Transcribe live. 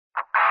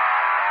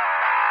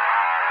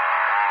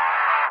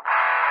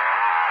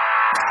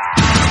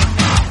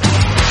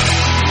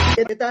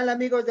¿Qué tal,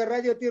 amigos de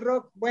Radio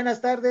T-Rock?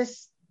 Buenas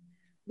tardes.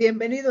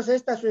 Bienvenidos a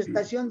esta su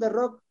estación de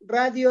rock,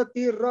 Radio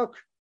T-Rock,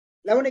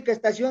 la única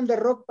estación de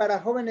rock para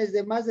jóvenes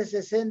de más de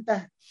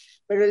 60.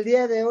 Pero el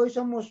día de hoy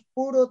somos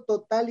puro,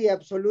 total y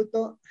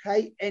absoluto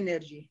High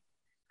Energy.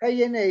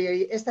 High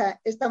Energy,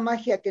 esta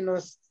magia que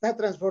nos está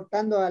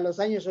transportando a los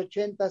años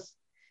 80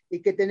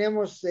 y que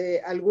tenemos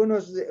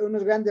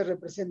unos grandes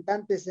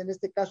representantes, en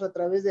este caso a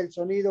través del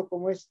sonido,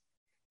 como es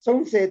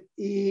Sunset,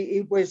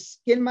 y pues,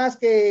 ¿quién más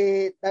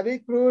que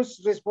David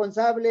Cruz,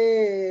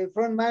 responsable,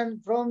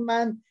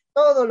 frontman,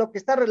 todo lo que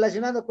está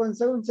relacionado con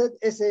Sunset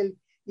es él,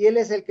 y él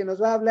es el que nos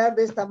va a hablar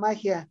de esta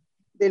magia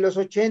de los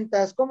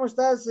 80s. ¿Cómo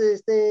estás,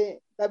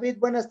 David?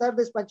 Buenas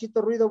tardes.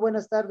 Panchito Ruido,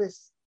 buenas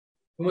tardes.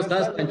 ¿Cómo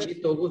estás,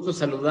 Panchito? Gusto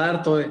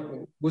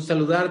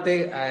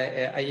saludarte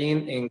ahí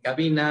en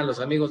cabina,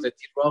 los amigos de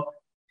T-Rock.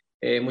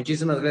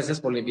 Muchísimas gracias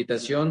por la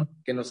invitación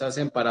que nos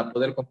hacen para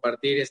poder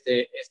compartir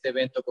este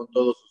evento con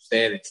todos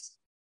ustedes.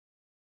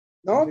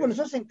 No, pues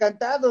nosotros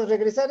encantados,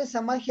 regresar a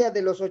esa magia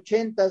de los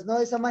 80s, ¿no?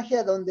 Esa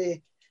magia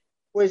donde,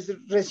 pues,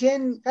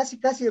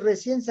 casi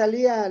recién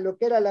salía lo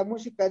que era la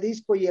música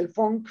disco y el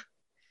funk,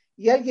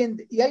 y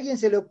alguien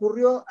se le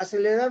ocurrió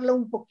acelerarla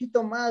un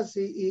poquito más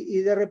y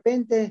de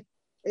repente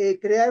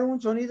crear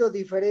un sonido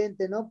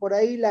diferente, ¿no? Por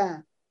ahí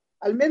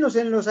al menos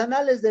en los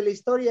anales de la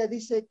historia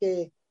dice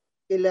que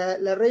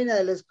la reina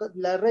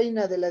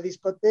de la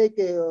discoteca,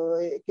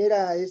 que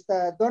era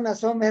esta Donna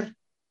Summer,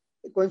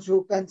 con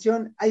su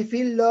canción I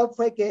Feel Love,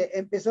 fue que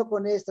empezó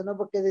con esto, ¿no?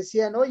 Porque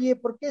decían, oye,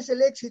 ¿por qué es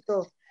el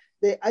éxito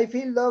de I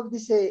Feel Love?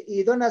 Dice,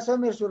 y Donna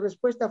Summer, su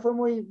respuesta fue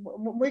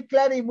muy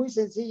clara y muy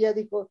sencilla,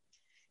 dijo,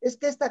 es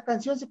que esta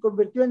canción se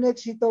convirtió en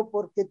éxito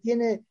porque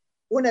tiene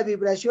una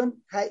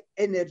vibración high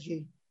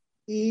energy,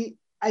 y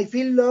I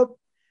Feel Love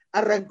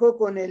arrancó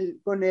con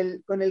el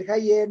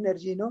high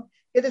energy, ¿no?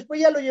 Que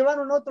después ya lo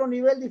llevaron a otro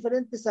nivel,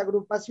 diferentes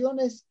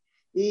agrupaciones,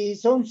 y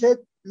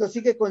Sunset lo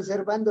sigue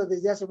conservando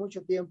desde hace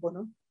mucho tiempo,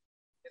 ¿no?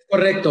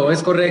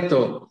 Es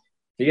correcto.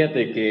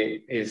 Fíjate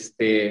que,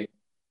 ¿de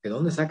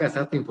dónde sacas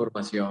tanta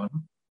información?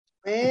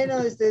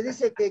 Bueno,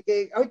 dice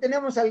que hoy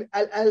tenemos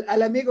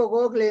al amigo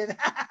Google.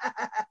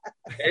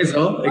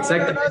 Eso,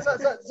 exacto.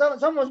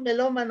 Somos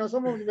melómanos.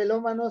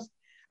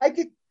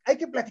 Hay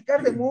que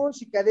platicar de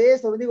música, de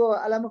esto. Digo,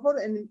 a lo mejor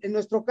en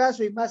nuestro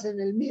caso y más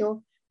en el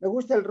mío, me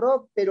gusta el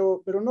rock,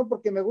 pero no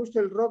porque me guste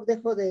el rock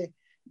dejo de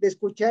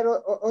escuchar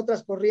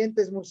otras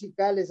corrientes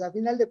musicales. A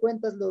final de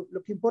cuentas,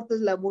 lo que importa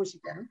es la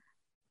música, ¿no?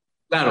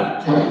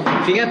 Claro,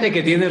 fíjate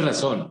que tienes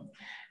razón.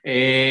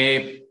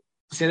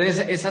 Se da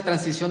esa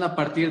transición a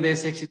partir de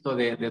ese éxito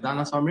de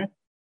Donna Summer,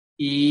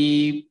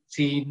 y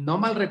si no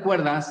mal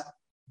recuerdas,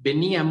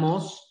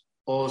 veníamos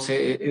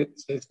se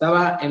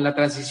estaba en la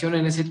transición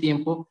en ese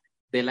tiempo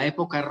de la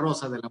época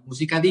rosa de la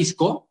música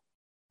disco,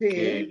 sí.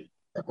 Que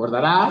te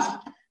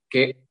acordarás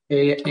que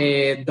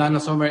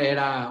Donna Summer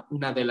era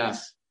una de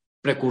las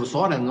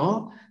precursoras,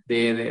 ¿no?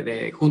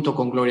 Junto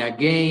con Gloria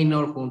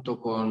Gaynor,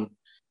 junto con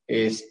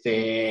Bee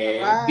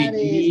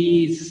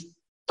Gees,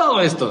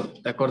 todo esto,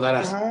 te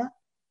acordarás. Ajá.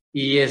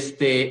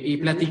 Y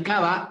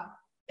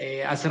platicaba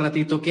hace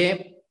ratito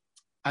que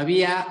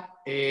había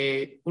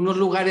unos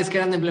lugares que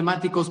eran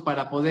emblemáticos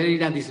para poder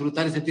ir a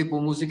disfrutar este tipo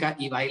de música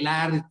y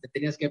bailar. Te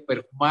tenías que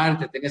perfumar,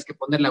 te tenías que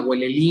poner la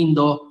huele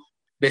lindo,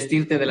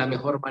 vestirte de la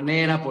mejor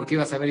manera, porque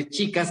ibas a ver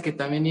chicas que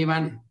también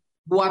iban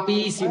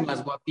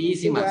guapísimas.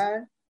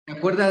 Igual. ¿Te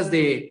acuerdas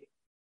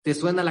 ¿te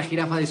suena la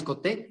Jirafa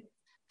Discoteca?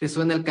 ¿Te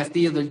suena el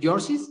Castillo del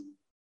Georges?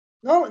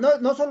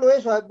 No solo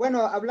eso.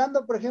 Bueno,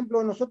 hablando, por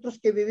ejemplo, nosotros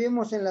que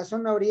vivimos en la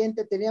zona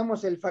oriente,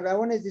 teníamos el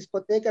Faraones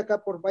Discoteca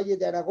acá por Valle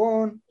de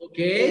Aragón. Ok.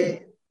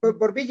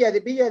 Por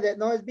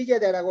no, es Villa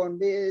de Aragón,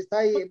 está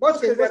ahí,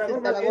 Bosques de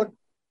Aragón.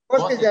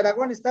 Bosques de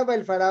Aragón estaba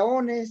el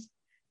Faraones.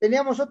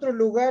 Teníamos otros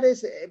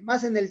lugares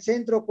más en el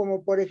centro,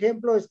 como por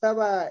ejemplo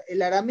estaba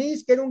el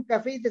Aramis, que era un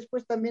café, y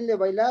después también le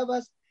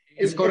bailabas.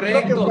 Es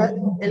correcto.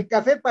 El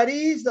Café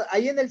París,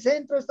 ahí en el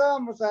centro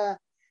estábamos a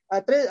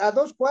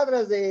 2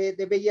 cuadras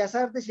de Bellas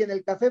Artes, y en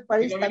el Café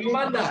París Filomeno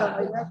también vamos a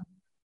bailar.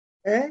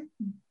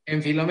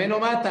 En Filomeno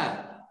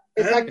Mata.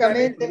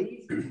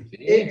 Exactamente. Sí.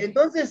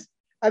 Entonces,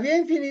 había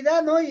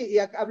infinidad, ¿no? Y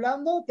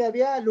hablando que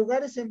había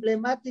lugares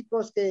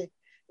emblemáticos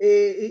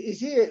y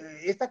sí,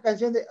 esta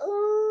canción de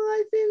Oh,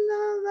 I feel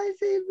love, I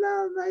feel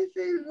love, I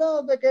feel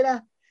love, que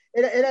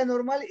era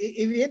normal,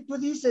 y bien tú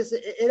dices,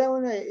 era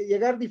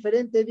llegar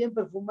diferente, bien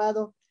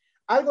perfumado,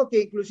 algo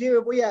que inclusive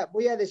voy a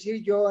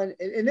decir yo,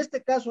 en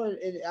este caso,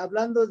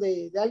 hablando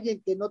de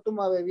alguien que no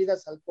toma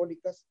bebidas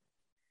alcohólicas,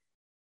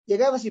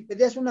 llegabas y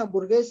pedías una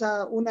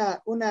hamburguesa,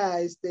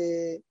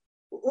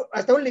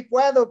 hasta un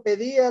licuado,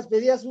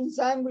 pedías un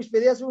sándwich,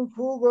 pedías un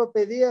jugo,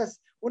 pedías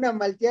una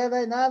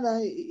malteada, nada,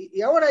 y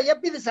ahora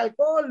ya pides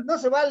alcohol, no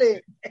se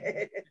vale.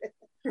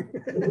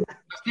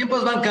 Los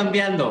tiempos van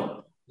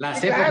cambiando,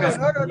 las épocas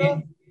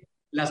también,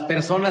 las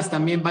personas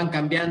también van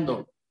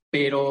cambiando,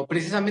 pero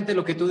precisamente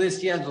lo que tú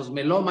decías, los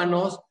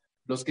melómanos,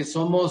 los que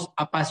somos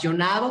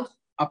apasionados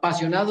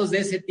de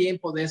ese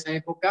tiempo, de esa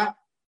época,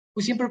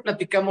 pues siempre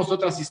platicamos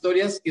otras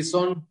historias que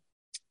son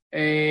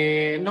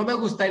no me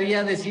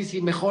gustaría decir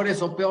si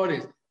mejores o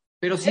peores,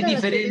 pero sí Eran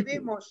las que diferentes.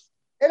 vivimos,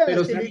 eran las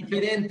Pero que sí vivimos.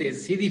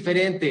 diferentes, sí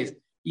diferentes.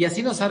 Y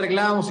así nos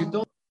arreglábamos y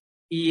todo.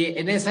 Y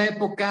en esa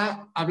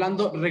época,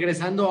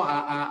 regresando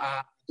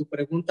a tu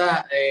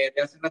pregunta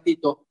de hace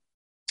ratito,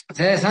 o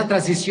sea, esa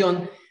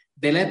transición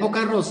de la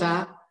época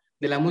rosa,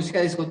 de la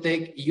música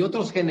discoteca y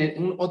otros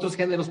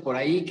géneros por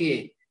ahí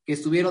que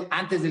estuvieron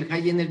antes del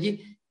High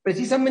Energy,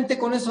 precisamente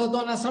con eso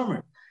Donna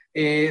Summer.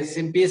 Se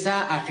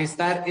empieza a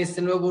gestar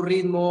este nuevo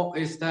ritmo,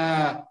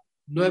 esta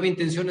nueva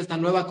intención, esta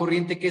nueva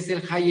corriente que es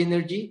el High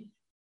Energy,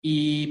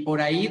 y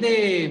por ahí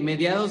de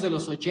mediados de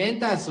los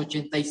 80s,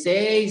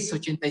 86,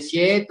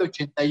 87,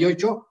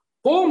 88,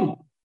 ¡pum!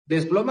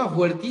 Desploma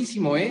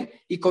fuertísimo,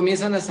 ¿eh? Y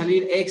comienzan a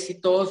salir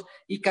éxitos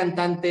y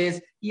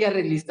cantantes y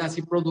arreglistas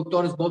y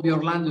productores. Bobby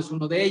Orlando es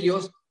uno de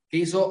ellos, que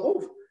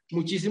hizo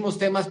muchísimos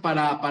temas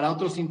para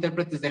otros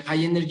intérpretes de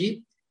High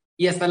Energy.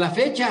 Y hasta la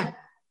fecha,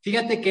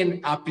 fíjate que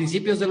a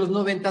principios de los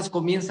 90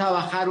 comienza a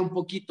bajar un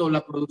poquito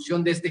la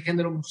producción de este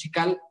género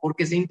musical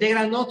porque se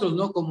integran otros,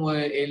 ¿no? Como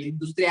el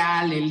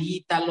industrial, el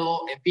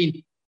ítalo, en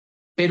fin.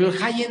 Pero el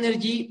High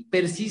Energy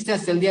persiste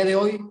hasta el día de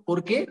hoy.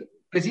 ¿Por qué?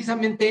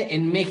 Precisamente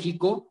en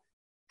México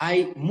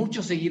hay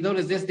muchos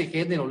seguidores de este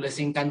género, les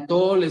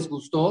encantó, les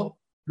gustó,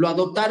 lo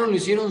adoptaron, lo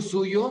hicieron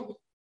suyo,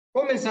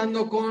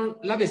 comenzando con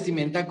la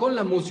vestimenta, con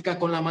la música,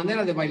 con la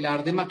manera de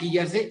bailar, de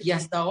maquillarse, y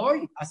hasta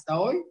hoy,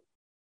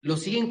 lo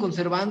siguen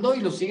conservando y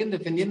lo siguen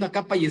defendiendo a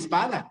capa y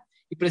espada.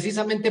 Y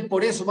precisamente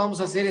por eso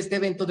vamos a hacer este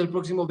evento del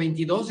próximo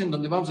 22, en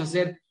donde vamos a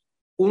hacer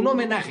un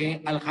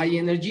homenaje al High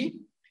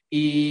Energy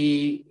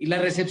y la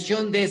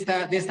recepción de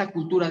esta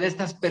cultura, de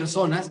estas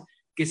personas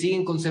que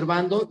siguen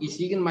conservando y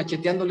siguen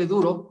macheteándole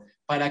duro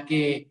para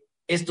que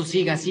esto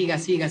siga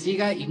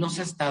y no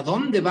sé hasta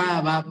dónde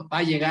va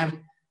a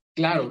llegar.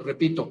 Claro,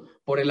 repito,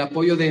 por el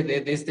apoyo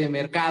de este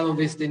mercado,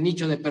 de este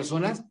nicho de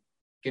personas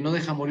que no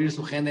deja morir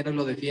su género y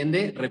lo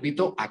defiende,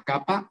 repito, a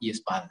capa y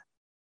espada.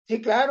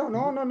 Sí, claro,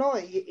 no.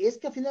 Y es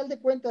que a final de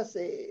cuentas,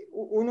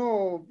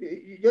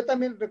 yo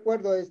también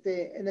recuerdo,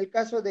 en el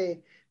caso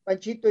de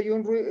Panchito y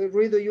un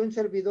Ruido y un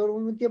servidor, hubo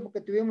un tiempo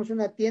que tuvimos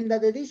una tienda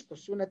de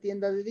discos,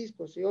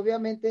 y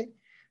obviamente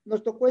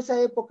nos tocó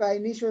esa época a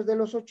inicios de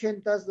los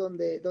 80s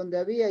donde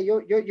había,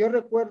 yo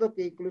recuerdo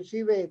que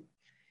inclusive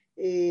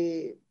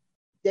eh,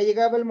 ya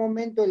llegaba el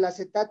momento, el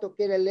acetato,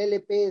 que era el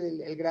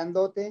LP, el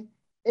grandote,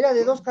 era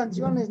de dos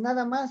canciones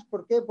nada más.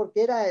 ¿Por qué?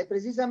 Porque era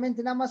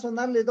precisamente nada más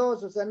sonarle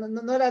dos, o sea,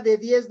 no era de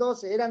 10,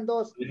 12, eran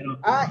dos.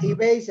 A y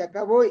B y se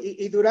acabó,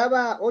 y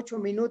duraba 8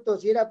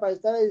 minutos y era para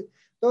estar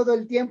todo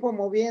el tiempo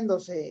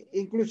moviéndose.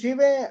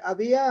 Inclusive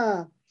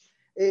había,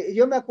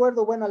 yo me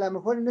acuerdo, bueno, a lo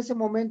mejor en ese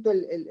momento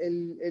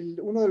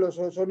uno de los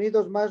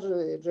sonidos más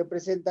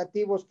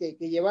representativos que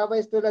llevaba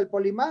esto era el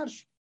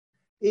Polymarch.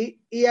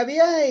 Y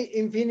había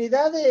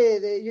infinidad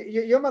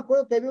yo me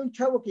acuerdo que había un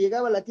chavo que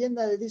llegaba a la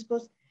tienda de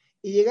discos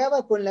y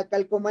llegaba con la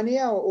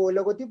calcomanía o el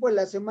logotipo de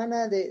la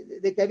semana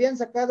de que habían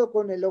sacado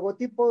con el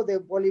logotipo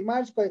de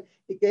Polymarch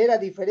y que era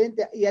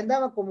diferente, y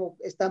andaba como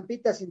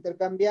estampitas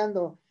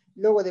intercambiando,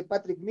 logo de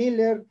Patrick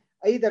Miller.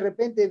 Ahí de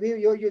repente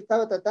yo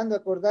estaba tratando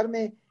de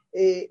acordarme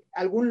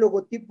algún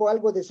logotipo,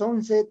 algo de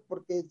Sunset,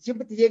 porque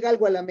siempre te llega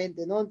algo a la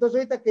mente, ¿no? Entonces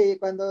ahorita que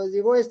cuando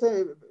llegó esto,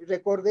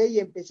 recordé y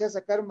empecé a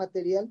sacar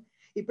material,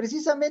 y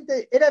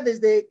precisamente era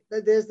desde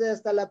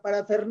hasta la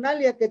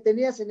parafernalia que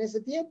tenías en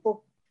ese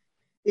tiempo.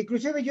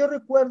 Inclusive yo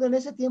recuerdo en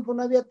ese tiempo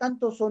no había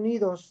tantos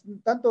sonidos,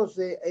 tantos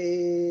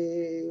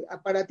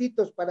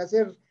aparatitos para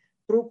hacer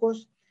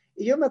trucos.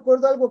 Y yo me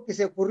acuerdo algo que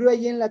se ocurrió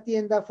allí en la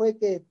tienda fue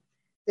que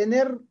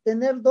tener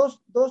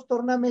dos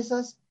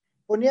tornamesas,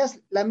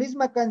 ponías la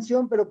misma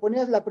canción, pero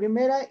ponías la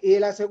primera y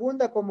la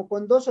segunda como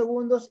con 2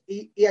 segundos,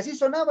 y así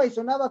sonaba, y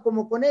sonaba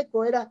como con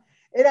eco. Era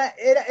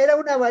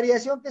una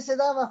variación que se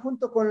daba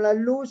junto con las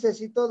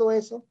luces y todo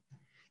eso.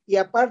 Y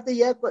aparte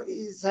ya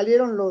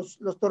salieron los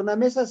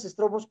tornamesas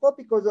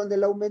estroboscópicos donde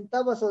le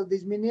aumentabas o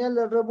disminuías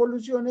las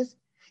revoluciones,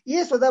 y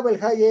eso daba el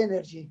high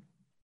energy.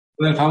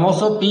 El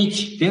famoso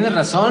pitch, tienes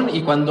razón,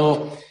 y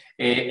cuando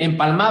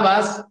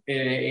empalmabas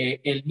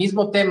el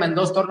mismo tema en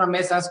dos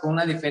tornamesas con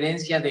una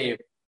diferencia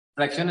de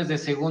fracciones de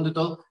segundo y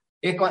todo,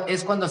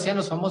 es cuando hacían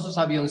los famosos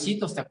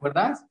avioncitos, ¿te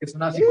acuerdas? Que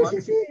son así Sí, como...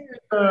 sí, sí.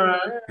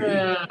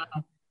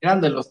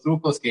 Eran de los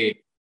trucos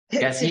que Sí,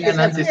 que hacían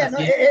se antes hacía, ¿no?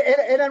 así.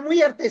 Eran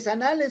muy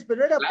artesanales,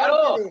 pero era parte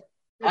Claro, de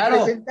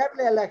claro.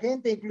 presentarle a la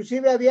gente.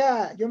 Inclusive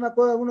había, yo me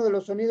acuerdo de uno de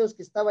los sonidos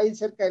que estaba ahí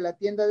cerca de la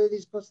tienda de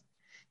discos,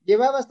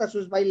 llevaba hasta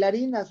sus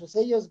bailarinas, o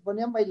sea, ellos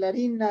ponían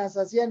bailarinas,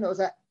 hacían, o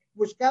sea,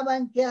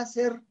 buscaban qué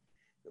hacer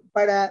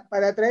para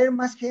atraer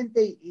más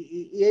gente,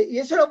 y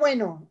eso era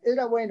bueno,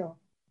 era bueno.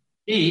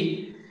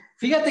 Y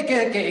fíjate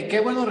que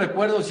buenos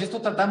recuerdos, y esto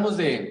tratamos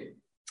de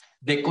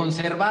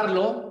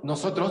conservarlo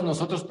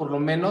nosotros por lo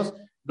menos,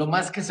 lo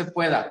más que se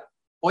pueda.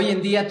 Hoy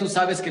en día tú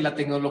sabes que la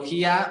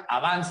tecnología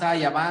avanza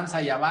y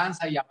avanza y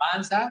avanza y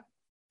avanza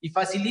y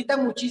facilita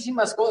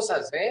muchísimas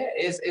cosas, ¿eh?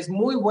 Es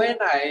muy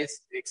buena,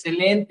 es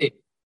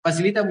excelente,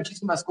 facilita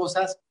muchísimas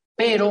cosas,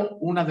 pero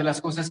una de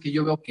las cosas que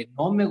yo veo que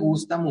no me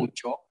gusta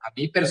mucho, a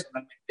mí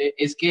personalmente,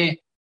 es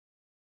que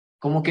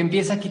como que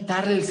empieza a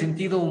quitarle el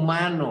sentido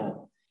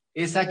humano,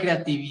 esa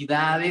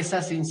creatividad,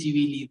 esa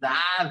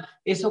sensibilidad,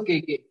 eso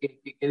que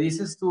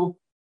dices tú,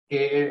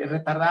 que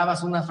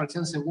retardabas una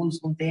fracción de segundos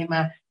un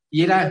tema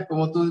y era,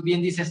 como tú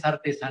bien dices,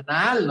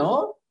 artesanal,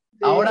 ¿no? Sí.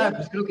 Ahora,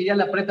 pues creo que ya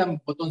le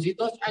apretan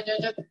botoncitos,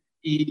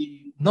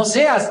 y no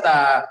sé,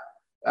 hasta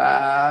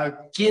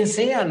quien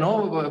sea,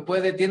 ¿no?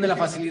 Tiene la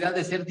facilidad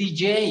de ser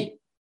DJ,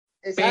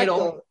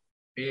 Exacto.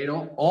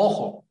 pero,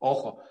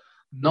 ojo,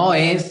 no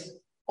es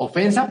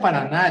ofensa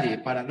para nadie.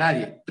 No,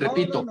 no,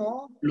 Repito,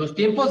 no. los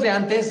tiempos de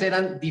antes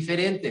eran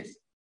diferentes.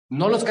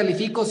 No los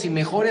califico si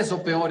mejores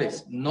o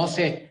peores, no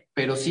sé,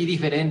 pero sí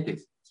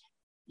diferentes.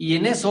 Y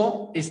en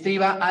eso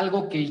estriba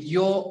algo que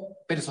yo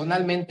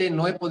personalmente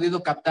no he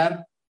podido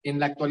captar en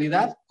la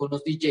actualidad con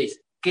los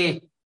DJs,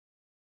 que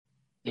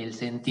el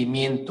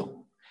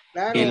sentimiento,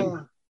 el,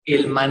 Claro.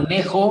 el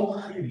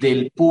manejo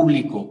del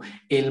público,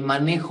 el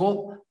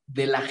manejo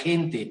de la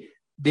gente,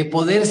 de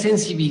poder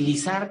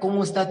sensibilizar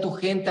cómo está tu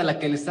gente a la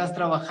que le estás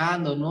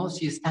trabajando, ¿no?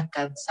 Si está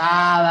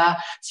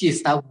cansada, si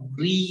está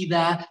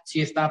aburrida,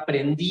 si está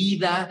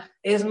prendida.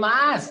 Es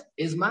más,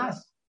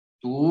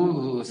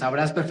 tú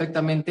sabrás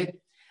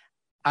perfectamente,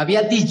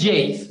 había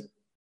DJs,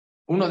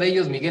 uno de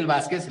ellos Miguel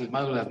Vázquez, el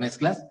mago de las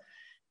mezclas,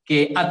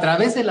 que a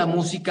través de la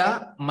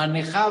música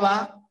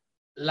manejaba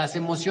las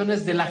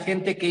emociones de la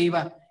gente que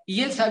iba.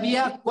 Y él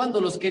sabía cuándo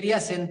los quería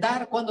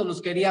sentar, cuándo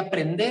los quería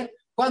prender,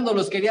 cuándo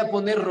los quería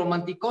poner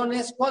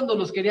romanticones, cuándo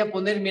los quería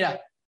poner,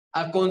 mira,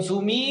 a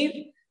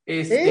consumir.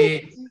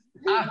 Sí.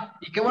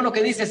 Y qué bueno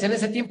que dices, en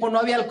ese tiempo no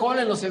había alcohol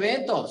en los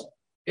eventos.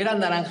 Eran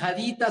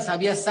naranjaditas,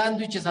 había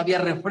sándwiches, había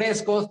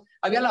refrescos,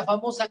 había la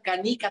famosa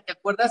canica, ¿te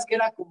acuerdas? Que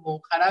era como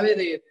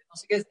jarabe no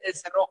sé qué es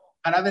ese rojo,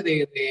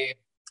 jarabe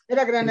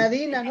Era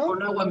granadina, ¿no?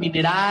 con agua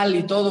mineral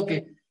y todo,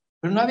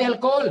 pero no había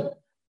alcohol.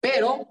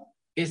 Pero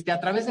a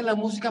través de la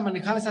música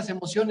manejaba esas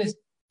emociones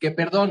que,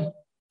 perdón,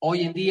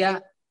 hoy en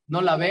día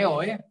no la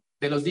veo,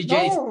 de los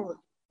DJs. No,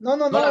 no,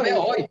 no, No la no.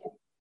 veo hoy. O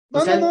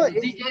No, sea, no, no. los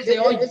DJs de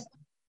hoy,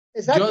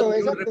 Exacto, yo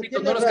exacto. repito,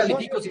 no Tienes los razón.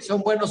 califico si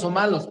son buenos o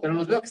malos, pero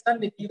los veo que están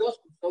metidos,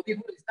 los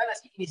audífonos están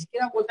así, ni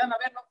siquiera voltean a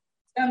verlo,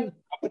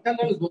 están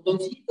apretando los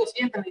botoncitos,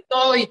 sientan y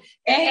todo,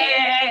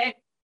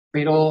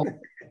 pero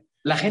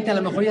la gente a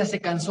lo mejor ya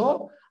se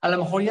cansó, a lo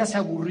mejor ya se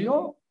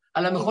aburrió,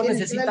 a lo Y mejor tienes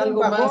que necesita darle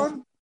un algo más,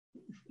 bajón.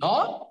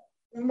 ¿no?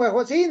 Un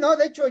bajón. Sí, no,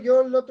 de hecho,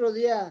 yo el otro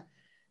día,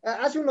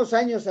 hace unos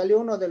años salió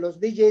uno de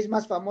los DJs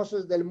más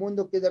famosos del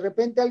mundo que de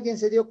repente alguien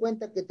se dio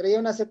cuenta que traía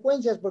unas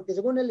secuencias porque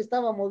según él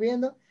estaba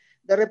moviendo,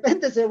 de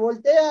repente se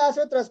voltea,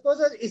 hace otras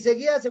cosas y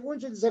seguía según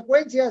sus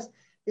secuencias.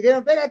 Y dijeron,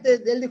 espérate,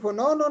 él dijo,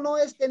 no, no, no,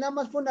 es que nada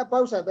más fue una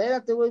pausa,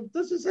 espérate, güey.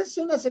 Entonces es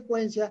una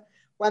secuencia,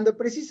 cuando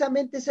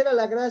precisamente esa era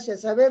la gracia,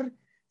 saber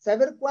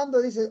cuándo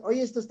dices,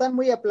 oye, estos están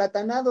muy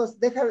aplatanados,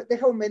 deja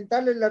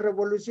aumentarles las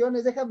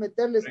revoluciones, deja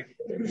meterles,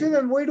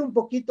 inclusive voy a ir un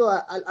poquito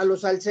a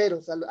los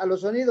salseros, a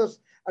los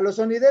sonidos, a los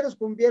sonideros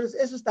cumbieros,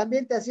 esos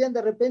también te hacían,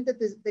 de repente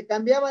te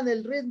cambiaban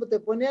el ritmo, te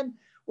ponían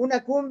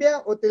una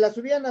cumbia o te la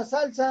subían a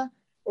salsa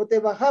o te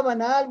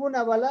bajaban a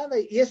alguna balada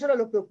y eso era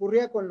lo que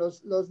ocurría con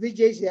los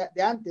DJs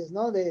de antes,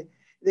 ¿no? De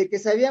que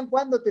sabían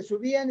cuándo te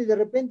subían y de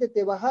repente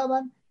te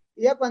bajaban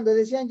y ya cuando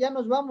decían ya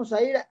nos vamos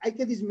a ir, hay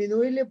que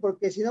disminuirle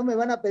porque si no me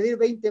van a pedir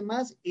 20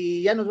 más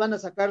y ya nos van a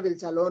sacar del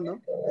salón,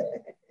 ¿no?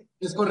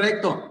 Es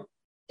correcto.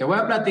 Te voy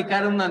a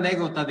platicar una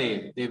anécdota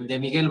de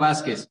Miguel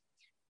Vázquez.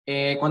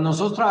 Cuando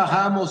nosotros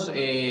trabajábamos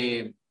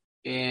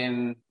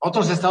en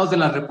otros estados de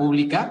la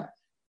República,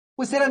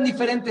 pues eran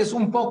diferentes,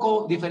 un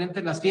poco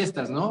diferentes las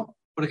fiestas, ¿no?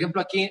 Por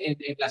ejemplo, aquí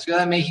en la Ciudad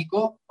de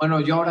México,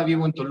 bueno, yo ahora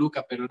vivo en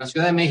Toluca, pero en la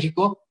Ciudad de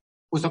México,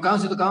 pues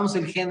tocábamos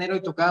el género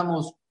y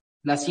tocábamos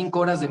las 5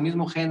 horas del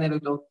mismo género y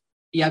todo.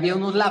 Y había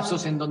unos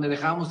lapsos en donde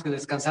dejábamos que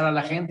descansara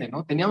la gente,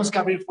 ¿no? Teníamos que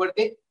abrir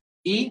fuerte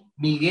y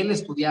Miguel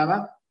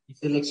estudiaba y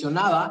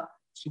seleccionaba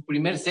su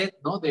primer set,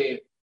 ¿no?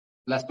 De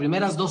las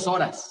primeras 2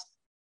 horas.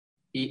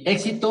 Y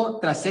éxito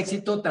tras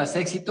éxito tras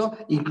éxito,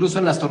 incluso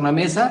en las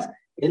tornamesas,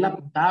 él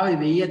apuntaba y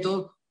veía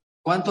todo,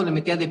 cuánto le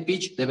metía de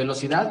pitch, de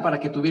velocidad, para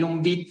que tuviera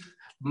un beat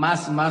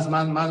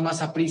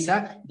más a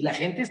prisa y la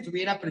gente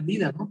estuviera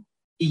prendida, ¿no?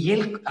 Y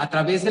él, a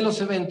través de los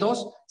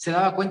eventos, se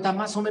daba cuenta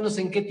más o menos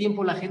en qué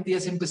tiempo la gente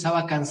ya se empezaba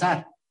a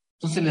cansar.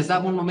 Entonces les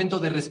daba un momento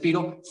de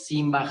respiro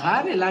sin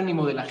bajar el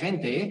ánimo de la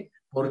gente, ¿eh?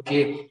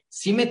 Porque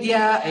sí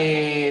metía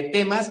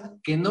temas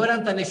que no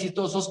eran tan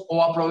exitosos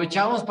o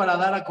aprovechábamos para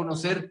dar a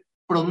conocer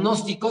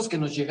pronósticos que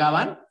nos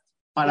llegaban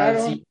para el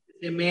Claro, siguiente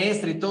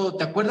semestre y todo.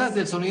 ¿Te acuerdas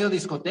del Sonido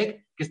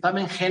Discotec que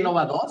estaba en sí,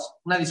 Génova 2,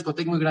 una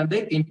discoteca muy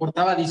grande que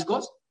importaba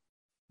discos?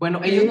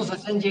 Bueno, ellos sí, nos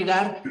hacían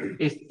llegar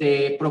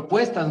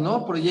propuestas,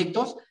 ¿no?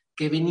 Proyectos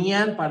que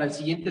venían para el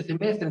siguiente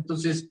semestre.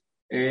 Entonces,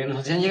 nos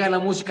hacían llegar la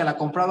música, la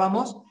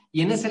comprábamos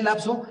y en ese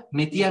lapso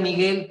metía a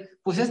Miguel,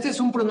 pues este es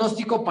un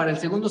pronóstico para el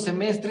segundo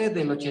semestre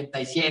del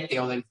 87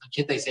 o del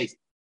 86.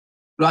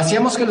 Lo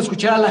hacíamos que lo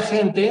escuchara la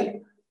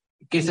gente,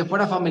 que se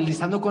fuera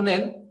familiarizando con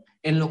él,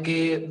 en lo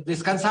que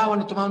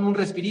descansaban y tomaban un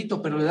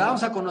respirito, pero le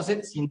dábamos a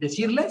conocer, sin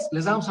decirles,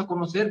 les dábamos a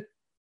conocer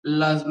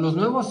los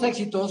nuevos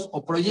éxitos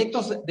o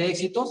proyectos de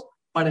éxitos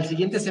para el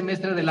siguiente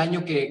semestre del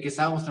año que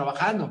estábamos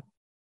trabajando.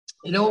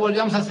 y luego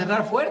volvíamos a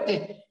cerrar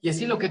fuerte. Y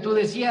así lo que tú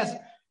decías,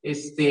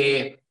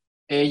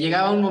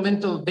 llegaba un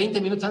momento,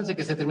 20 minutos antes de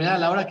que se terminara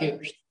la hora, que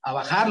a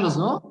bajarlos,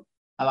 ¿no?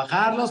 A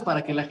bajarlos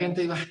para que la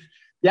gente iba,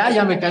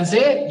 ya me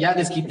cansé, ya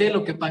desquité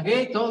lo que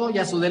pagué y todo,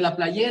 ya sudé la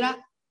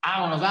playera,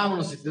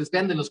 vámonos, si se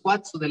despiden de los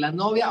cuates o de la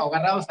novia, o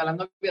agarrados a la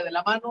novia de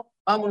la mano,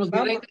 vámonos, mi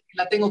reina, que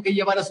la tengo que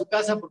llevar a su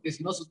casa porque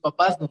si no sus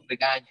papás nos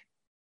regañan.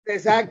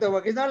 Exacto,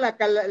 porque si no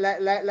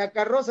la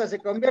carroza se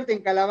convierte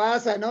en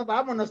calabaza, ¿no?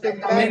 Vámonos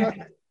temprano.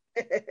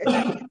 Sí,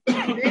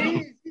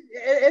 sí,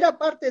 era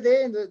parte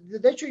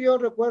de hecho yo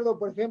recuerdo,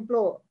 por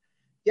ejemplo,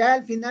 ya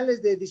al finales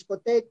de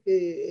discoteca,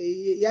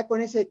 ya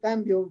con ese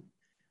cambio,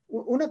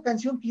 una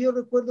canción que yo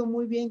recuerdo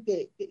muy bien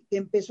que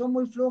empezó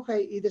muy floja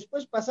y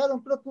después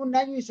pasaron creo que un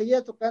año y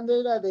seguía tocando,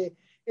 era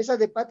esa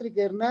de Patrick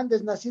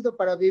Hernández, Nacido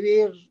para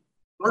Vivir.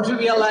 Born to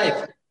be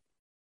alive.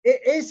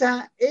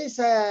 Esa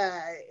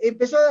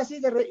empezó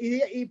así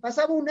y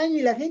pasaba un año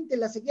y la gente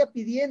la seguía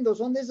pidiendo,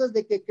 son de esas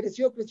de que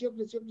creció.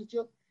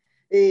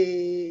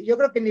 Yo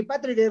creo que ni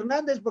Patrick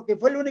Hernández, porque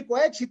fue el único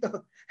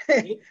éxito,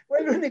 ¿Sí? fue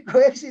el único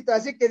éxito,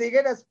 así que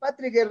dijeras,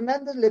 Patrick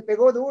Hernández le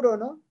pegó duro,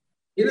 ¿no?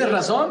 Tienes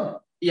razón,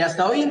 y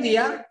hasta hoy en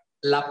día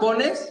la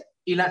pones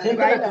y la gente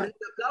la corre y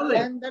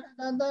aplaude.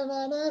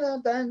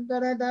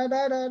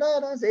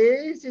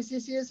 Sí,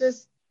 ese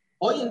es.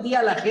 Hoy en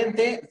día la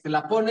gente se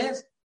la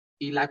pones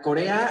y la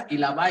corea y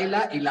la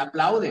baila y la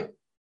aplaude.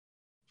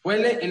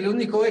 Fue el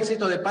único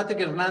éxito de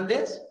Patrick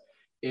Hernández,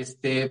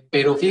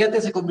 pero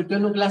fíjate, se convirtió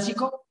en un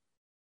clásico.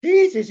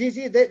 Sí.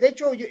 De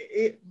hecho,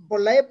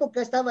 por la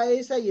época estaba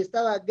esa y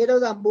estaba Get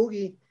Out and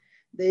Boogie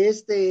de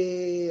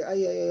este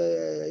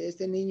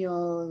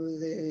niño,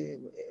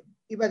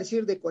 iba a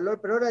decir de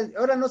color, pero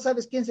ahora no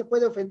sabes quién se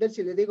puede ofender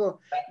si le digo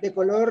de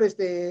color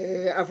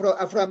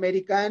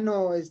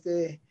afroamericano,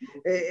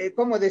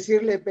 cómo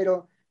decirle,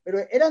 pero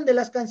eran de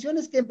las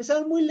canciones que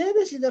empezaron muy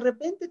leves y de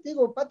repente, te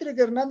digo, Patrick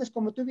Hernández,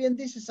 como tú bien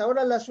dices,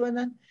 ahora la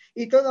suenan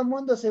y todo el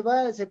mundo se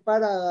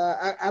para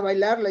a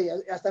bailarla y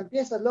hasta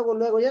empiezas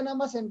luego, ya nada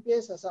más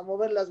empiezas a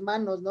mover las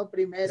manos, ¿no? Es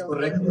Primero.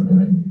 correcto.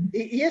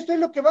 Y esto es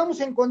lo que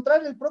vamos a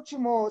encontrar el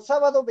próximo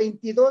sábado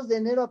 22 de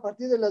enero a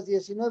partir de las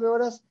 19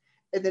 horas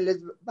en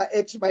el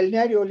ex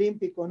balneario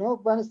olímpico, ¿no?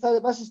 Vas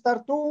a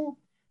estar tú,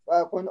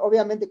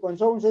 obviamente con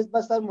Sounds, va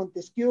a estar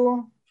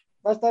Montesquieu,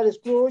 va a estar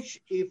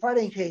Scrooge y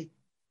Fahrenheit.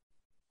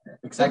 ¿Qué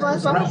Exacto.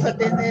 más vamos a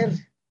tener?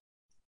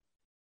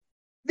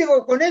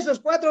 Digo, con esos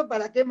cuatro,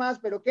 ¿para qué más?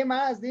 Pero ¿qué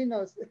más?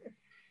 Dinos.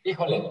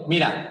 Híjole,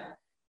 mira,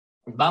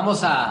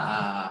 vamos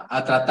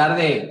a tratar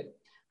de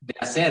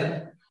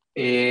hacer,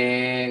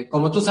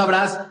 como tú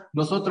sabrás,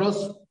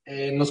 nosotros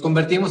nos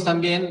convertimos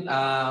también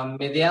a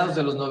mediados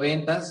de los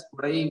 90,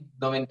 por ahí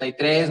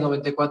 93,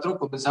 94,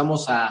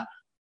 comenzamos a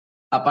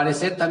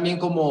aparecer también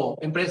como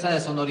empresa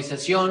de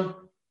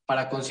sonorización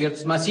para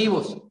conciertos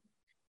masivos.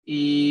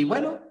 Y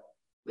bueno,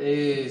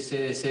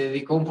 se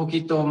dedicó un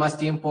poquito más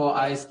tiempo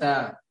a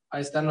esta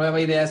nueva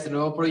idea, a este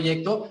nuevo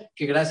proyecto,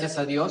 que gracias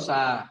a Dios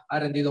ha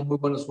rendido muy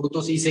buenos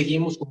frutos y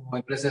seguimos como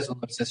empresa de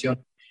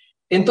sonorización.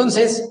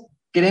 Entonces,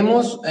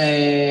 queremos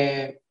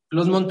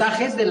los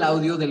montajes del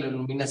audio, de la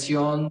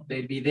iluminación,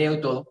 del video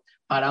y todo,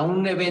 para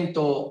un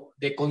evento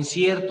de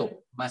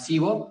concierto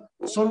masivo,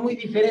 son muy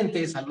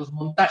diferentes a los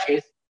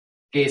montajes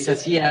que se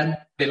hacían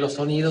de los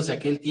sonidos de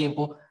aquel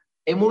tiempo,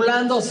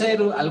 emulando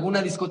ser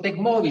alguna discoteca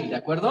móvil, ¿de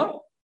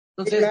acuerdo?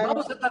 Entonces, Sí, claro.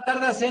 vamos a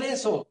tratar de hacer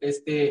eso,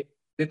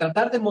 de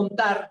tratar de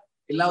montar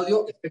el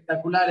audio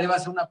espectacular, va a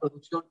ser una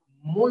producción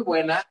muy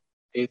buena,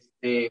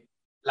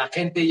 la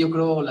gente, yo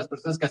creo, las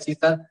personas que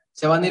asistan,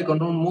 se van a ir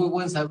con un muy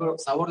buen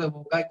sabor de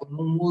boca y con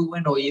un muy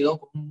buen oído,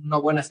 con una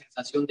buena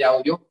sensación de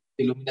audio,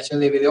 de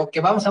iluminación de video,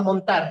 que vamos a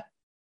montar,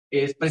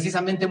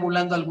 precisamente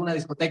emulando alguna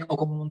discoteca, o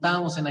como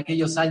montábamos en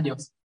aquellos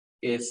años,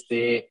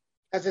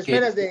 Las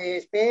esferas de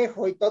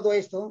espejo y todo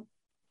esto.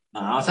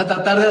 vamos a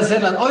tratar de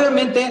hacerlas.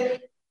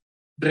 Obviamente,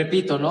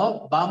 repito,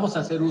 ¿no? Vamos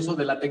a hacer uso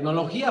de la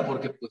tecnología,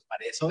 porque pues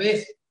para eso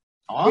es,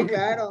 ¿no? Sí,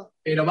 claro.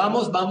 Pero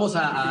vamos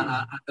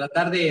a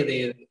tratar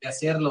de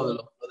hacerlo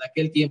lo de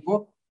aquel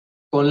tiempo,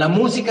 con la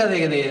música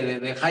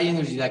de High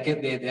Energy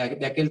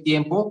de aquel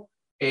tiempo,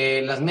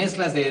 las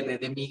mezclas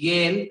de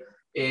Miguel,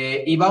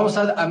 y vamos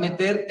a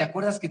meter, ¿te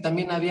acuerdas que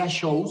también había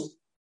shows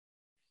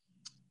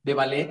de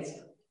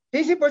ballet?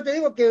 Sí, pues te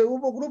digo que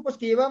hubo grupos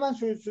que llevaban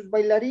sus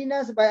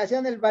bailarinas,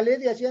 hacían el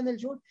ballet y hacían el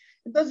show.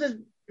 Entonces,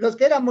 los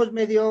que éramos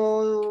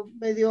medio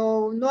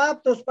no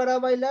aptos para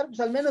bailar, pues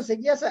al menos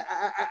seguías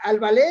al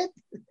ballet.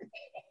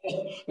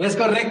 Es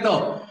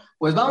correcto.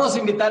 Pues vamos a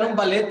invitar a un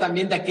ballet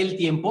también de aquel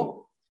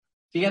tiempo.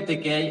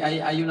 Fíjate que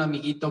hay un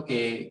amiguito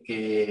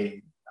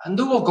que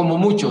anduvo como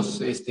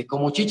muchos,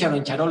 como chícharo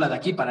en charola, de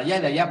aquí para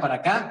allá, de allá para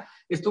acá.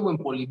 Estuvo en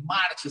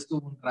Polimarch,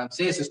 estuvo en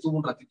Ramsés, estuvo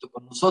un ratito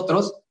con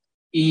nosotros.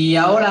 Y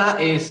ahora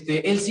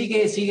él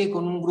sigue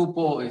con un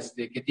grupo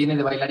que tiene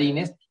de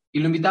bailarines y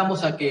lo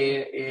invitamos a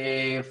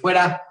que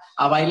fuera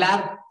a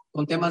bailar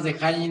con temas de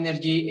High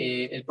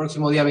Energy el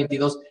próximo día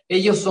 22.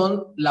 Ellos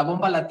son la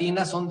bomba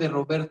latina, son de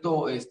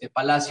Roberto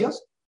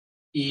Palacios,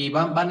 y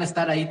van a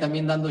estar ahí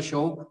también dando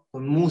show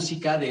con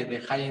música de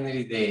High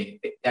Energy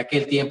de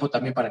aquel tiempo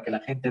también para que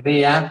la gente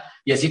vea,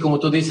 y así como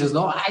tú dices,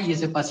 ¿no? Ay,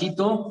 ese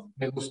pasito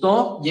me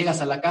gustó,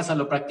 llegas a la casa,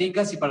 lo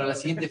practicas y para la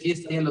siguiente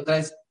fiesta ya lo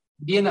traes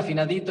bien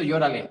afinadito y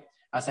órale,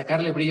 a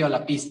sacarle brillo a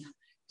la pista.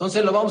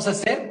 Entonces lo vamos a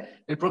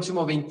hacer el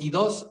próximo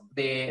 22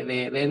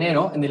 de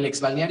enero en el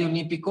exbalneario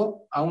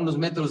olímpico, a unos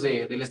metros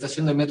de la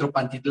estación de metro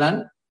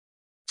Pantitlán.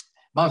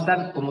 Vamos a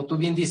estar, como tú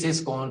bien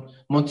dices, con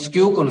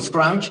Montesquieu, con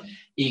Scrunch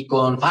y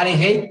con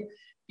Fahrenheit,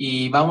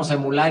 y vamos a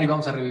emular y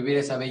vamos a revivir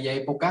esa bella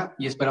época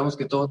y esperamos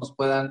que todos nos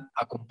puedan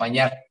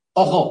acompañar.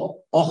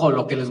 Ojo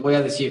lo que les voy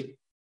a decir.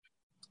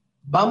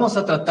 Vamos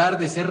a tratar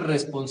de ser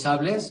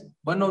responsables,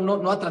 bueno,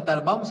 no a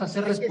tratar, vamos a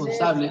ser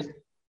responsables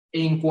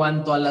en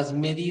cuanto a las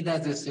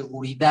medidas de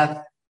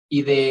seguridad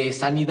y de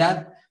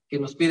sanidad que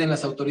nos piden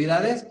las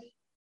autoridades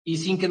y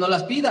sin que nos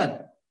las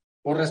pidan,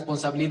 por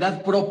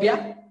responsabilidad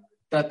propia,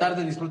 tratar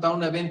de disfrutar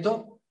un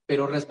evento,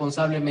 pero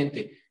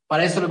responsablemente.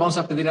 Para esto le vamos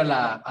a pedir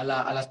a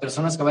las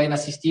personas que vayan a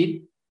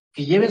asistir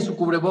que lleven su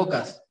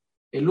cubrebocas,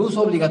 el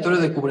uso obligatorio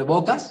de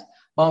cubrebocas,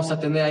 vamos a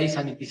tener ahí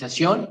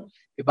sanitización,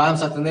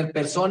 vamos a tener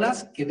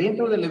personas que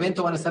dentro del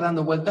evento van a estar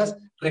dando vueltas,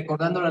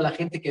 recordándole a la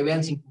gente que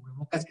vean sin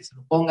cubrebocas, que se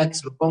lo ponga,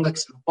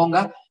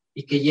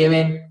 y que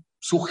lleven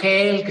su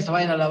gel, que se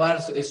vayan a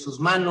lavar sus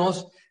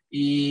manos,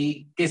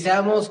 y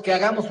que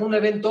hagamos un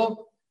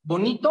evento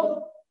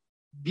bonito,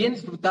 bien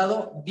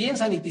disfrutado, bien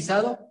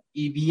sanitizado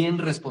y bien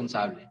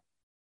responsable.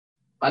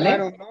 ¿Vale?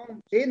 Claro,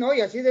 no, sí, no,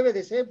 y así debe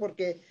de ser,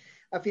 porque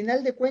a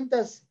final de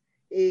cuentas,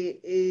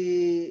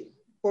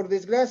 por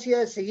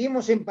desgracia,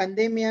 seguimos en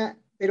pandemia,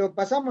 pero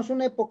pasamos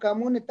una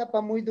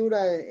etapa muy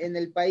dura en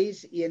el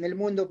país y en el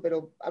mundo,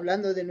 pero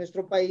hablando de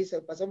nuestro país,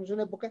 pasamos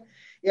una época,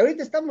 y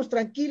ahorita estamos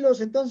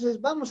tranquilos,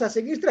 entonces vamos a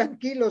seguir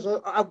tranquilos,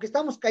 aunque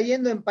estamos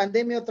cayendo en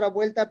pandemia otra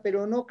vuelta,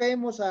 pero no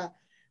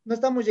no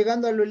estamos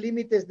llegando a los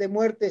límites de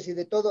muertes y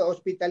de todo,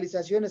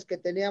 hospitalizaciones que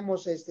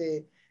teníamos,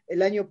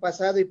 el año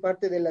pasado y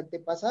parte del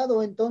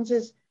antepasado.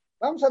 Entonces,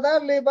 vamos a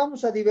darle,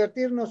 vamos a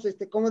divertirnos,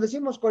 como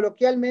decimos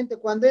coloquialmente,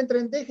 cuando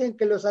entren, dejen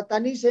que los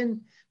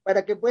satanicen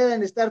para que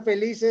puedan estar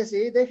felices,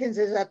 ¿sí?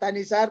 Déjense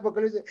satanizar,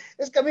 porque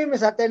es que a mí me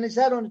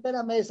satanizaron,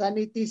 espérame,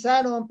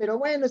 sanitizaron, pero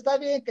bueno, está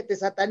bien que te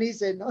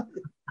satanicen, ¿no?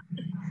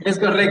 Es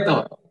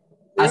correcto.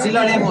 Así lo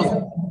haremos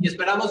y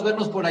esperamos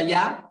vernos por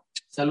allá,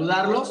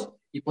 saludarlos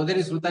y poder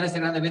disfrutar este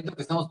gran evento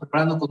que estamos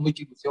preparando con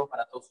mucha ilusión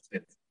para todos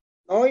ustedes.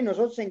 Hoy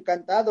nosotros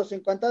encantados,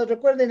 encantados.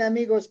 Recuerden,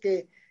 amigos,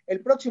 que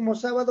el próximo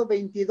sábado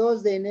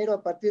 22 de enero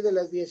a partir de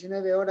las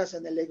 19 horas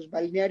en el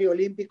exbalneario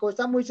olímpico,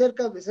 está muy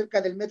cerca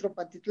del metro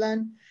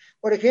Pantitlán.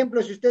 Por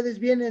ejemplo, si ustedes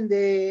vienen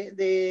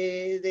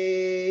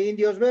de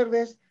Indios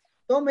Verdes,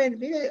 tomen,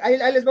 mire, ahí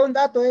les va un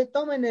dato,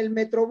 tomen el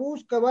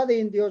metrobús que va de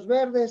Indios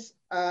Verdes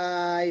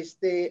a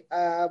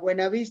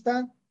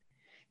Buenavista,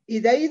 y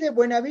de ahí de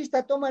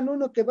Buenavista toman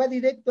uno que va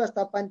directo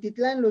hasta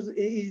Pantitlán,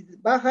 y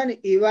bajan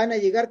y van a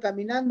llegar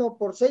caminando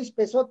por 6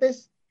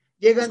 pesotes,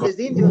 llegan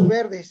desde Indios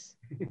Verdes.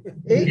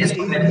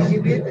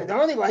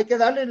 No, digo, hay que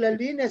darles las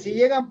líneas, si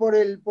llegan por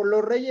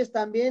los Reyes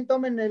también,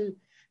 tomen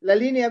la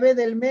línea B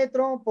del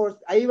metro, pues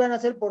ahí van a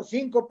ser por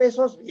 5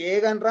 pesos,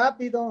 llegan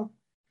rápido.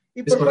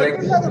 Y por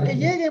cualquier lado que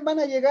lleguen, van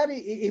a llegar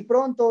y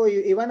pronto,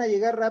 y van a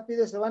llegar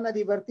rápido, se van a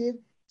divertir.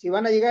 Si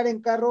van a llegar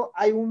en carro,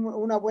 hay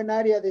una buena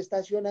área de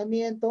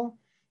estacionamiento,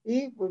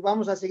 y pues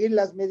vamos a seguir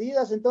las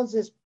medidas.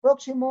 Entonces,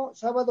 próximo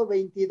sábado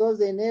 22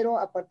 de enero,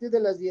 a partir de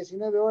las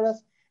 19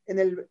 horas, en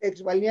el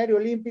exbalneario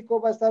olímpico,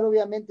 va a estar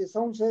obviamente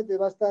Sunset,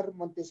 va a estar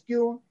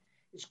Montesquieu,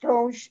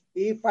 Scrooge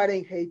y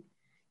Fahrenheit.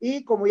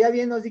 Y como ya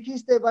bien nos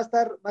dijiste, va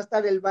a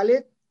estar el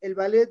ballet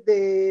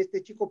de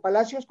este Chico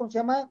Palacios, ¿cómo se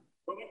llama?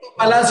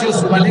 Palacios,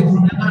 su ballet se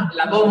llama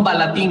La Bomba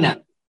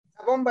Latina.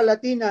 La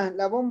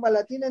bomba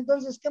latina.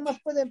 Entonces, ¿qué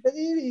más pueden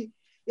pedir?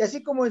 Y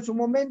así como en su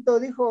momento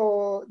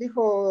dijo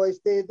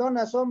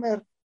Donna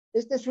Summer,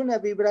 esta es una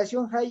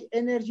vibración high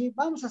energy,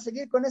 vamos a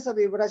seguir con esa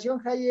vibración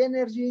high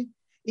energy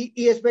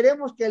y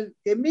esperemos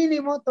que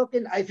mínimo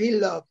toquen I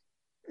Feel Love.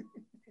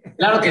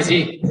 Claro que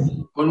sí,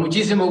 con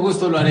muchísimo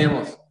gusto lo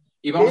haremos.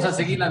 Y vamos a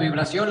seguir la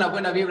vibración, la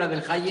buena vibra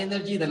del high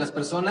energy de las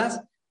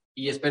personas,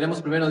 y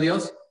esperemos, primero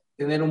Dios,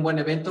 tener un buen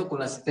evento con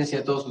la asistencia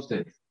de todos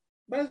ustedes.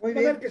 Muy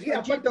bien, que sí,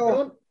 aparte,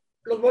 perdón,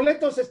 los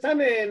boletos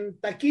están en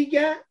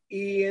taquilla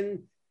y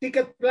en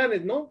Ticket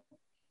Planet, ¿no?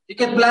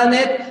 Ticket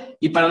Planet,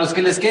 y para los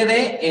que les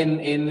quede,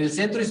 en el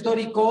centro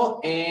histórico,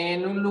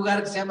 en un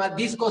lugar que se llama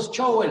Discos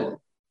Chowell.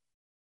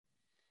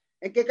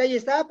 ¿En qué calle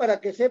está?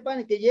 Para que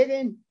sepan y que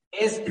lleguen.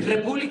 Es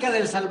República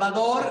del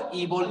Salvador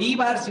y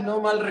Bolívar, si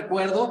no mal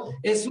recuerdo.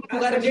 Es un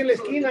lugar... Aquí en la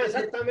esquina,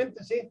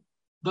 exactamente, sí.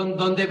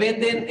 Donde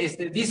venden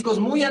discos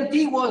muy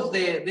antiguos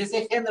de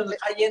ese género de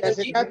high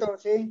energy. Acetato,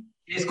 sí.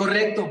 Es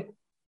correcto.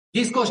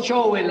 Discos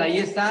Chowell, ahí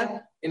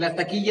están, en las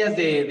taquillas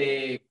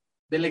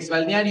del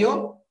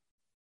exbalneario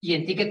y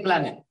en Ticket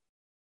Planet.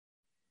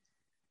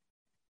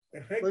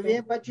 Perfecto. Muy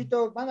bien,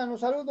 Pachito.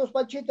 Mándanos saludos,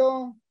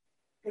 Pachito.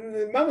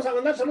 Vamos a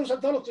mandar saludos a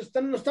todos los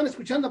que nos están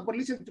escuchando por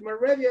Listen to My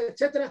Radio,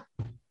 etcétera.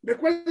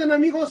 Recuerden,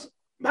 amigos,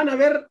 van a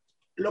ver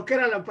lo que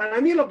era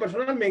para mí, lo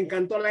personal, me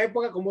encantó la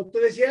época, como tú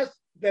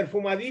decías,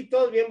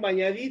 perfumaditos, bien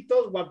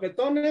bañaditos,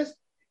 guapetones,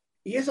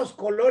 y esos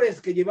colores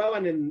que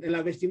llevaban en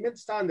la vestimenta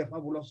estaban de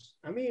fabulosos.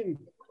 A mí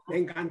me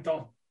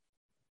encantó.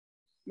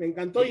 Me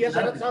encantó, y hace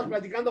rato estábamos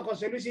platicando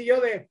José Luis y yo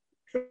de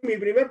mi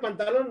primer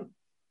pantalón.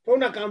 Fue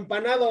un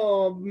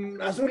acampanado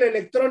azul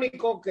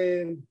electrónico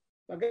que,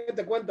 ¿para qué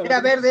te cuento?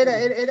 Era verde,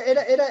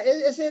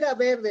 ese era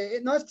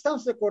verde. No es que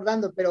estamos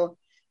recordando, pero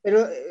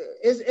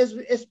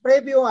es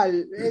previo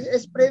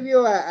es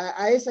previo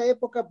a esa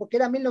época, porque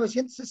era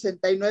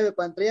 1969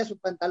 cuando traía su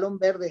pantalón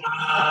verde.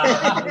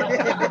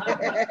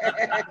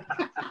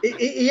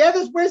 y ya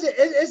después,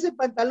 ese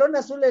pantalón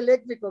azul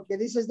eléctrico que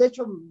dices, de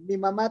hecho, mi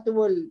mamá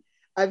tuvo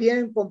a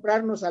bien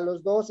comprarnos a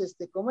los dos,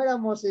 como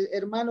éramos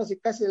hermanos y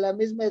casi de la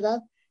misma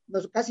edad,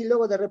 casi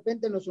luego de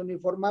repente nos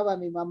uniformaba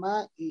mi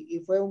mamá y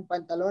fue un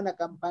pantalón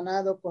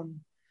acampanado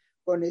con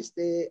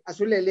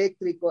azul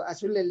eléctrico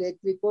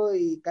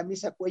y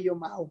camisa cuello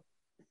Mao.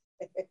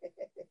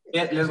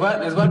 Les voy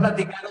a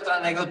platicar otra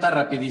anécdota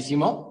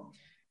rapidísimo.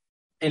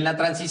 En la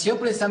transición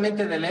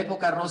precisamente de la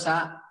época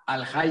rosa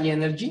al high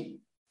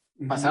energy,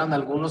 pasaron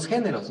algunos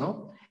géneros,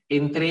 ¿no?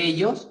 Entre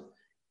ellos,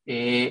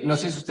 no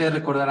sé si ustedes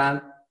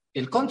recordarán,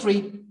 el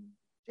country.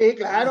 Sí,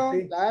 claro,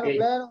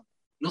 claro.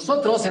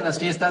 Nosotros en las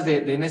fiestas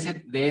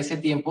de ese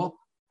tiempo,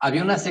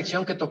 había una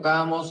sección que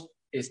tocábamos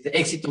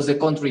éxitos de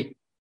country.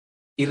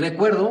 Y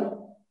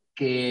recuerdo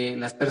que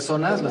las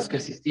personas, las que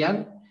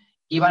asistían,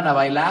 iban a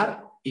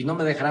bailar, y no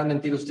me dejarán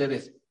mentir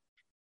ustedes,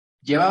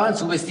 llevaban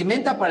su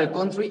vestimenta para el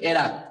country,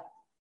 era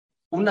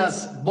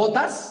unas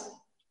botas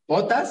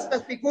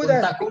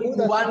picudas,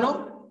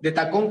 de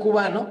tacón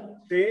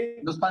cubano, sí.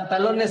 Los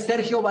pantalones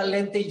Sergio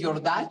Valente y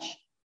Jordache,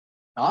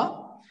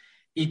 ¿no?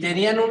 Y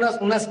tenían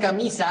unas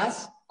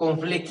camisas con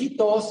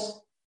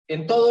flequitos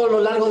en todo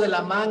lo largo de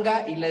la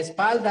manga y la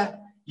espalda,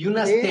 y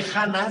unas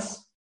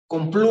tejanas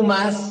con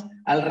plumas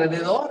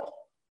alrededor.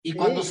 Y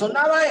cuando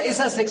sonaba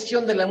esa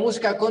sección de la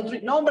música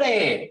country, ¡no,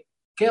 hombre!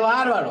 ¡Qué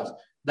bárbaros!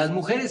 Las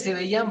mujeres se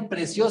veían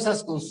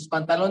preciosas con sus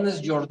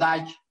pantalones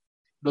Jordache,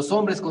 los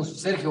hombres con su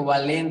Sergio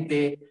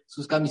Valente,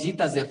 sus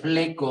camisitas de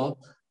fleco,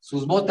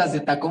 sus botas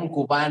de tacón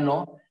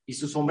cubano y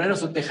sus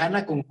sombreros o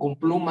tejana con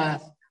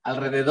plumas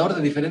alrededor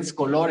de diferentes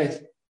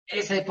colores.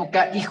 Esa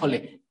época,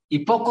 híjole,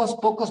 y pocos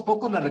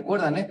la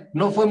recuerdan, ¿eh?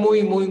 No fue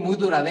muy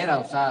duradera,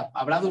 o sea,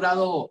 habrá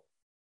durado,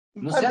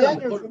 no sé,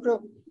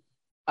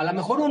 a lo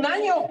mejor un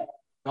año,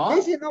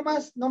 ¿no? Sí, no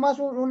más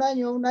un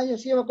año,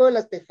 sí, me acuerdo de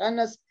las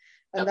tejanas,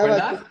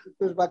 andaba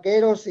tus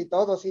vaqueros y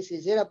todo, sí,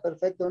 era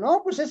perfecto.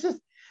 No, pues eso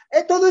es,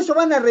 todo eso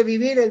van a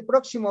revivir el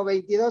próximo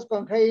 22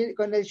 con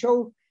el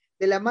show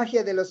de la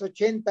magia de los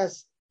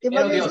 80s, que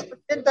más bien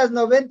 80s,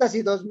 90s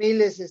y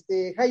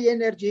 2000s, High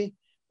Energy,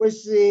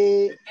 pues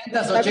 70s,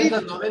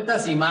 80s,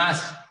 90s y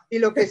más. Y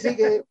lo que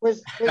sigue,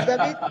 pues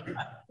David,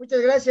 muchas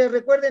gracias.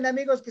 Recuerden,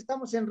 amigos, que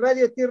estamos en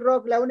Radio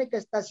T-Rock, la única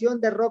estación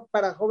de rock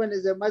para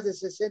jóvenes de más de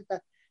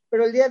 60,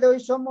 pero el día de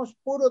hoy somos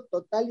puro,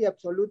 total y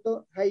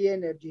absoluto High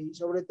Energy,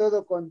 sobre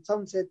todo con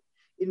Soundset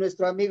y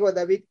nuestro amigo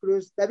David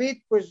Cruz.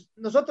 David, pues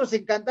nosotros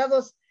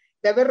encantados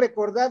de haber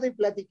recordado y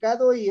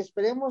platicado, y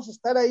esperemos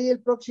estar ahí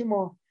el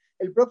próximo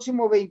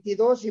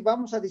 22 y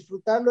vamos a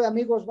disfrutarlo.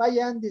 Amigos,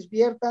 vayan,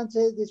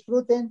 diviértanse,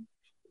 disfruten,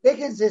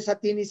 déjense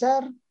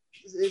satanizar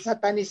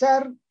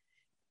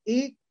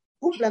y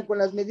cumplan con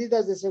las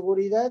medidas de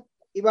seguridad,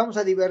 y vamos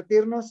a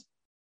divertirnos,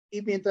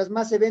 y mientras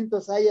más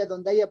eventos haya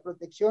donde haya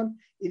protección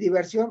y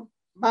diversión,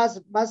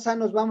 más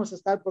sanos vamos a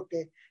estar,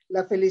 porque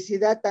la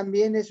felicidad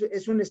también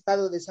es un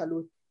estado de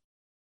salud.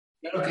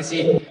 Claro que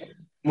sí.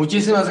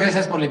 Muchísimas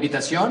gracias por la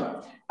invitación.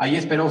 Ahí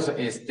espero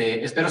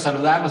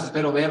saludarlos,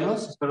 espero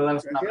verlos, espero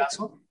darles un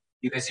abrazo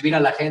y recibir a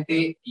la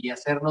gente y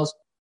hacernos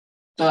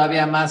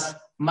todavía más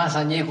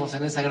añejos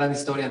en esa gran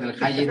historia del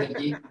High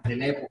Energy de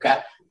la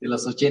época de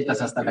los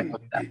 80s hasta la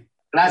actualidad.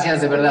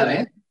 Gracias, de verdad,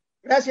 ¿eh?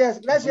 Gracias,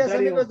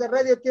 amigos de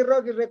Radio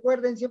T-Rock, y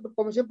recuerden, siempre,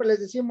 como siempre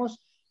les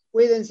decimos,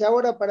 cuídense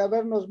ahora para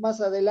vernos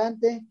más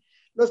adelante.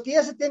 Los que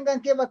ya se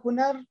tengan que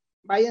vacunar,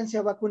 váyanse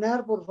a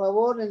vacunar, por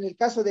favor. En el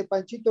caso de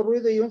Panchito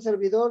Ruido y un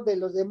servidor de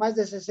los de más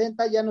de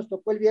 60, ya nos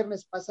tocó el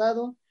viernes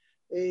pasado.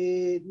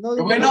 ¡Qué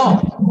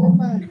bueno!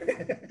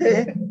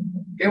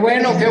 ¡Qué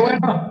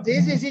bueno!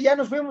 Sí, ya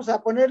nos fuimos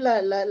a poner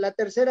la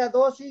tercera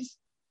dosis,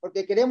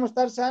 porque queremos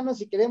estar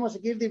sanos y queremos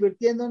seguir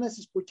divirtiéndonos,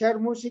 escuchar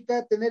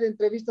música, tener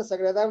entrevistas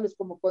agradables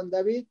como con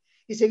David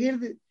y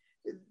seguir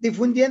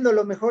difundiendo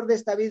lo mejor de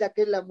esta vida,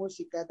 que es la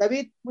música.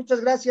 David,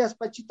 muchas gracias.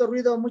 Panchito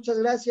Ruido, muchas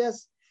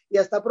gracias y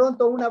hasta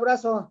pronto. Un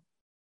abrazo.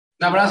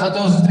 Un abrazo a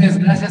todos ustedes.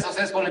 Gracias a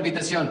ustedes por la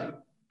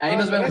invitación. Ahí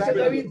nos vemos. Gracias,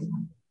 David.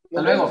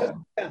 Hasta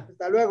luego.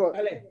 Hasta luego.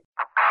 Vale.